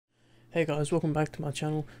Hey guys, welcome back to my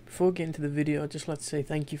channel. Before we get into the video, I'd just like to say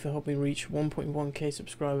thank you for helping reach 1.1k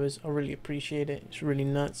subscribers. I really appreciate it. It's really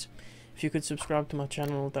nuts. If you could subscribe to my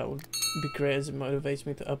channel, that would be great, as it motivates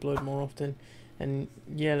me to upload more often. And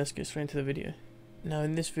yeah, let's get straight into the video. Now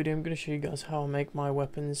in this video, I'm going to show you guys how I make my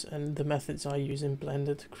weapons and the methods I use in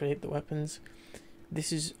Blender to create the weapons.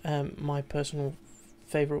 This is my personal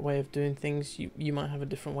favorite way of doing things. You might have a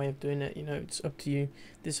different way of doing it, you know, it's up to you.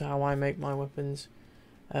 This is how I make my weapons.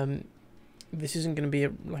 This isn't going to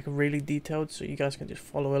be like a really detailed, so you guys can just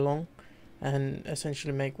follow along and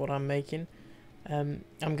essentially make what I'm making. I'm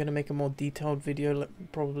going to make a more detailed video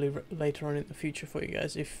probably later on in the future for you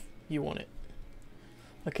guys if you want it.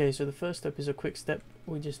 Okay, so the first step is a quick step.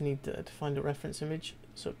 We just need to find a reference image.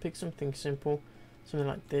 So pick something simple, something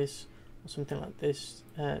like this or something like this.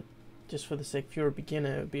 Just for the sake, if you're a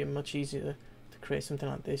beginner, it would be much easier to create something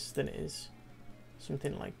like this than it is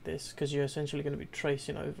something like this, because you're essentially going to be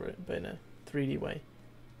tracing over it, but in a 3D way.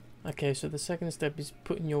 Okay, so the second step is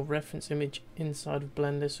putting your reference image inside of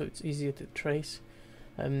Blender so it's easier to trace.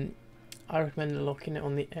 I recommend locking it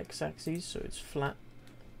on the x-axis so it's flat,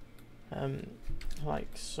 like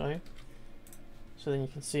so. So then you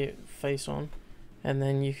can see it face on, and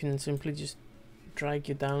then you can simply just drag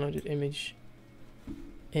your downloaded image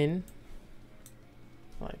in,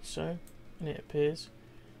 like so, and it appears.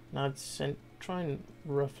 Now I'd try and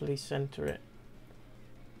roughly center it,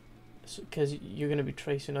 because you're going to be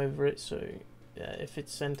tracing over it, so if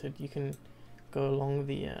it's centered you can go along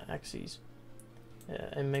the axes.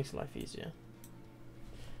 It makes life easier.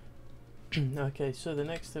 Okay, so the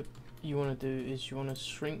next step you want to do is you want to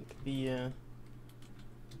shrink the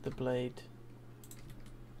blade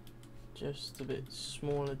just a bit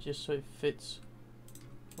smaller, just so it fits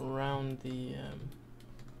around the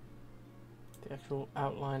actual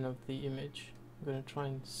outline of the image. I'm going to try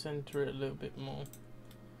and center it a little bit more.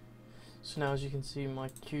 So now, as you can see, my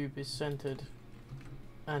cube is centered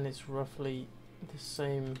and it's roughly the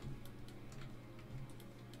same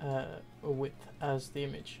width as the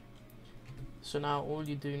image. So now all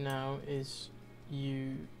you do now is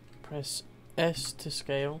you press S to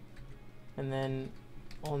scale, and then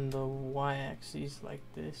on the y-axis like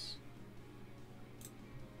this,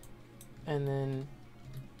 and then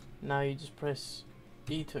now you just press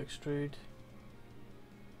E to extrude,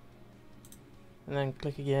 and then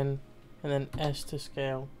click again, and then S to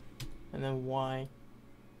scale, and then Y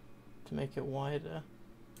to make it wider,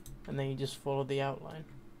 and then you just follow the outline.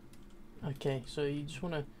 Okay, so you just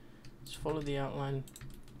want to follow the outline,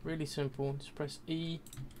 really simple. Just press E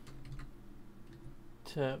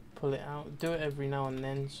to pull it out. Do it every now and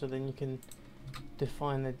then so then you can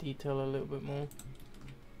define the detail a little bit more.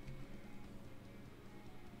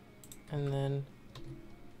 And then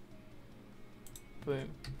boom.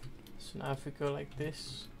 So now if we go like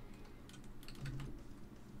this,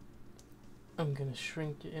 I'm gonna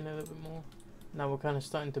shrink it in a little bit more. Now we're kind of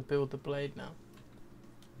starting to build the blade now.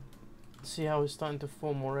 See how it's starting to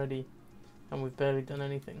form already, and we've barely done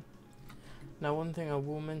anything. Now one thing I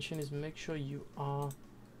will mention is make sure you are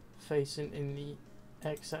facing in the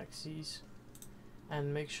x-axis,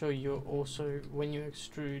 and make sure you're also, when you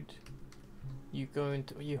extrude, you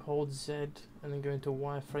hold Z and then go into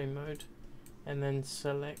wireframe mode, and then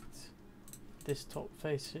select this top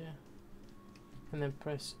face here, and then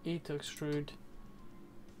press E to extrude,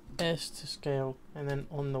 S to scale, and then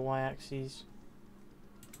on the y-axis,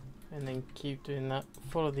 and then keep doing that.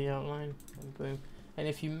 Follow the outline, and boom. And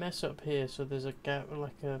if you mess up here, so there's a gap,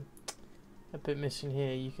 like a bit missing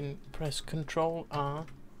here, you can press Ctrl R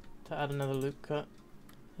to add another loop cut,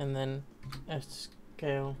 and then S to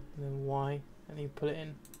scale, and then Y, and then you put it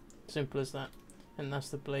in. Simple as that. And that's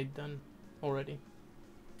the blade done already.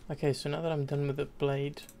 Okay, so now that I'm done with the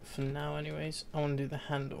blade, for now anyways, I want to do the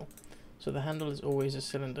handle. So the handle is always a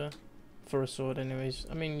cylinder for a sword anyways.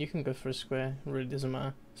 I mean, you can go for a square, it really doesn't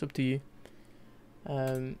matter, it's up to you.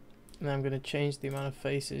 Now I'm going to change the amount of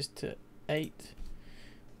faces to 8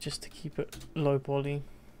 just to keep it low poly,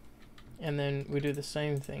 and then we do the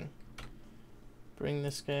same thing. Bring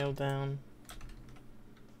the scale down,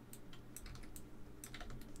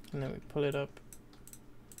 and then we pull it up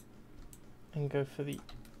and go for the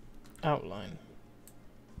outline.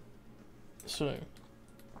 So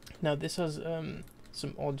now this has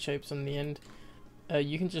some odd shapes on the end.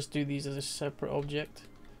 You can just do these as a separate object.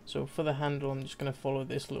 So for the handle, I'm just going to follow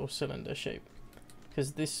this little cylinder shape,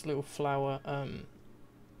 because this little flower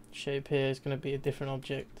shape here is going to be a different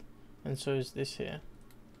object, and so is this here.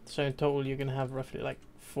 So in total you're going to have roughly like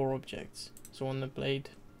 4 objects. So on the blade,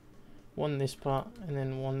 one this part, and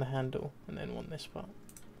then one the handle, and then one this part.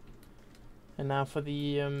 And now for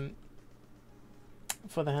the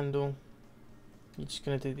for the handle, you're just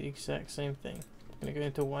going to do the exact same thing. I'm going to go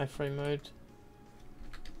into wireframe mode,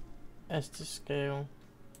 S to scale,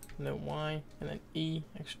 and then Y, and then E,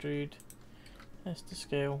 extrude, S to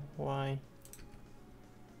scale, Y.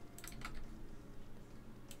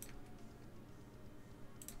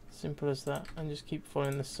 Simple as that, and just keep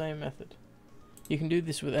following the same method. You can do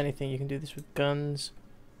this with anything. You can do this with guns,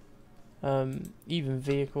 even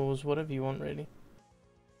vehicles, whatever you want really.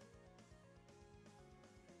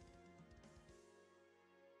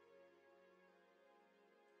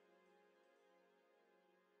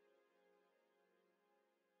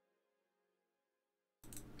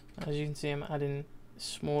 As you can see, I'm adding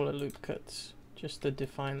smaller loop cuts just to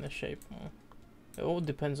define the shape more. It all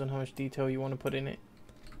depends on how much detail you want to put in it.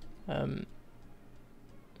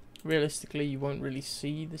 Realistically, you won't really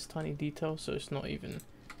see this tiny detail, so it's not even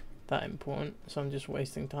that important. So I'm just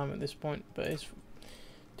wasting time at this point, but it's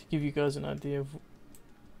to give you guys an idea of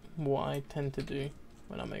what I tend to do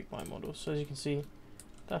when I make my models. So as you can see,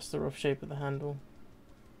 that's the rough shape of the handle,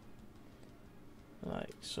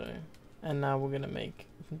 like so. And now we're going to make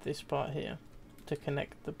this part here to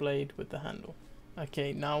connect the blade with the handle.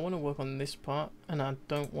 Okay, now I want to work on this part, and I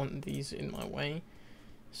don't want these in my way.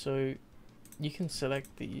 So you can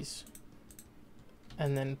select these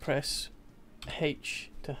and then press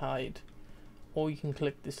H to hide, or you can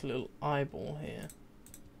click this little eyeball here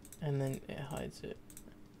and then it hides it.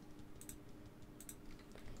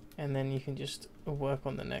 And then you can just work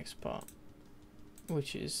on the next part,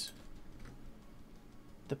 which is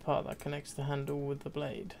the part that connects the handle with the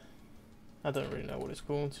blade. I don't really know what it's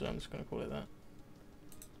called, so I'm just going to call it that.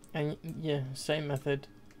 And yeah, same method.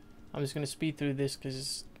 I'm just going to speed through this because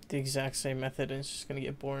it's the exact same method and it's just going to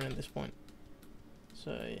get boring at this point.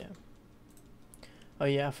 So yeah. Oh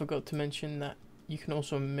yeah, I forgot to mention that you can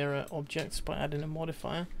also mirror objects by adding a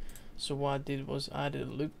modifier. So what I did was I added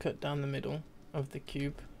a loop cut down the middle of the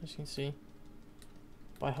cube, as you can see,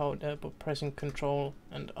 by pressing Control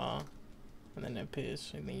and R, and then it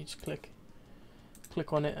appears, and then you just click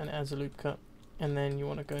on it and it adds a loop cut. And then you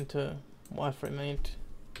want to go into wireframe mode,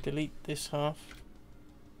 delete this half,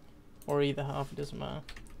 or either half, it doesn't matter,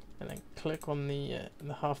 and then click on the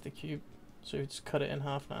half of the cube. So you just cut it in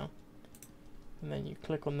half now, and then you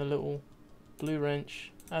click on the little blue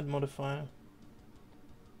wrench, add modifier,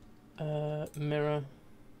 mirror,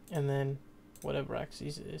 and then whatever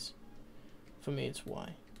axis it is. For me it's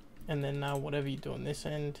Y. And then now whatever you do on this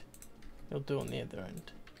end, you'll do on the other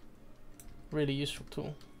end. Really useful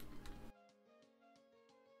tool.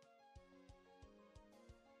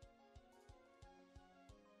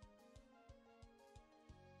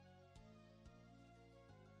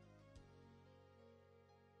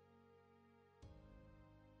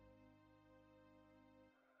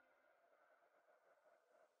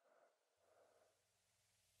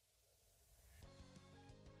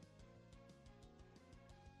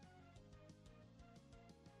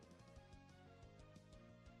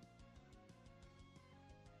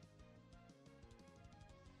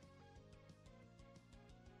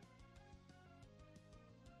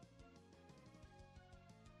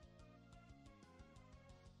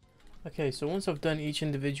 Okay, so once I've done each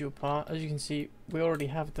individual part, as you can see, we already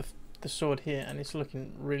have the sword here and it's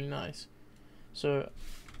looking really nice. So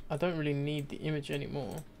I don't really need the image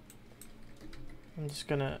anymore. I'm just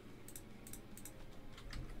gonna,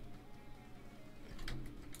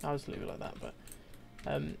 I'll just leave it like that, but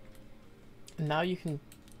now you can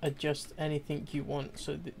adjust anything you want.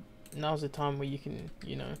 So now's the time where you can,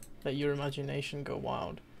 you know, let your imagination go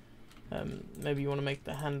wild. Maybe you want to make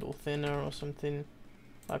the handle thinner or something.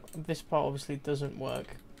 Like this part obviously doesn't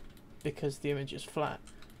work because the image is flat,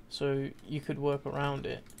 so you could work around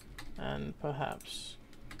it and perhaps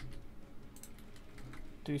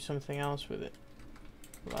do something else with it,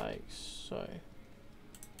 like so.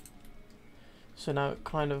 So now it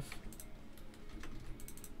kind of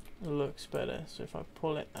looks better. So if I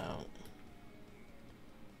pull it out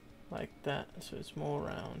like that, so it's more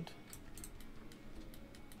round.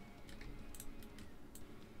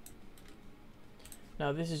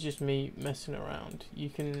 Now this is just me messing around. You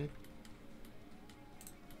can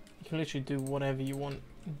literally do whatever you want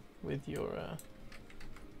with your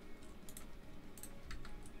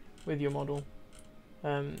model.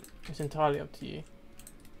 It's entirely up to you.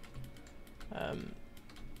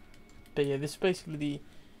 But yeah, this is basically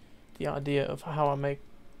the idea of how I make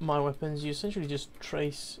my weapons. You essentially just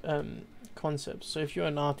trace concepts. So if you're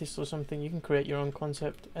an artist or something, you can create your own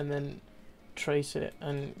concept and then trace it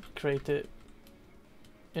and create it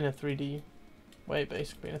in a 3D way,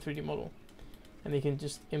 basically in a 3D model, and you can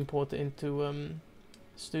just import it into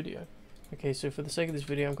Studio. Okay, so for the sake of this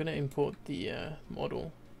video, I'm going to import the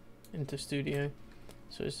model into Studio.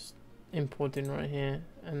 So it's importing right here,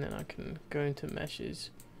 and then I can go into meshes,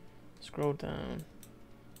 scroll down,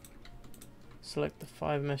 select the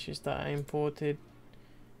 5 meshes that I imported,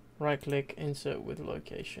 right click, insert with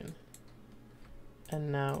location,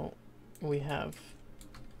 and now we have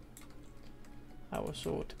our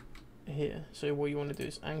sword here. So what you want to do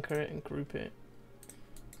is anchor it and group it,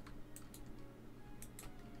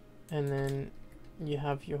 and then you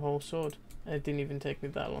have your whole sword. It didn't even take me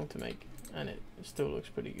that long to make, and it still looks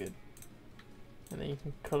pretty good. And then you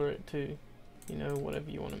can color it to, you know,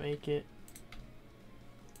 whatever you want to make it.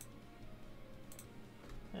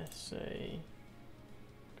 Let's say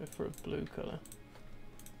go for a blue color,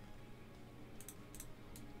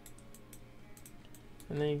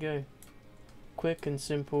 and there you go. Quick and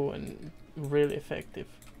simple and really effective.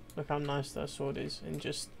 Look how nice that sword is in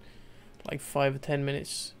just like 5 or 10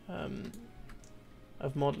 minutes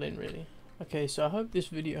of modeling, really. Okay, so I hope this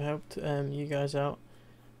video helped you guys out.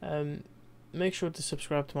 Make sure to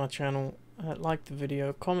subscribe to my channel, like the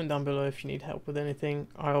video, comment down below if you need help with anything.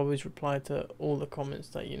 I always reply to all the comments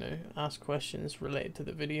that, you know, ask questions related to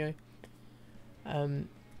the video. And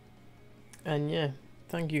yeah,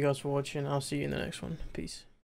 thank you guys for watching. I'll see you in the next one. Peace.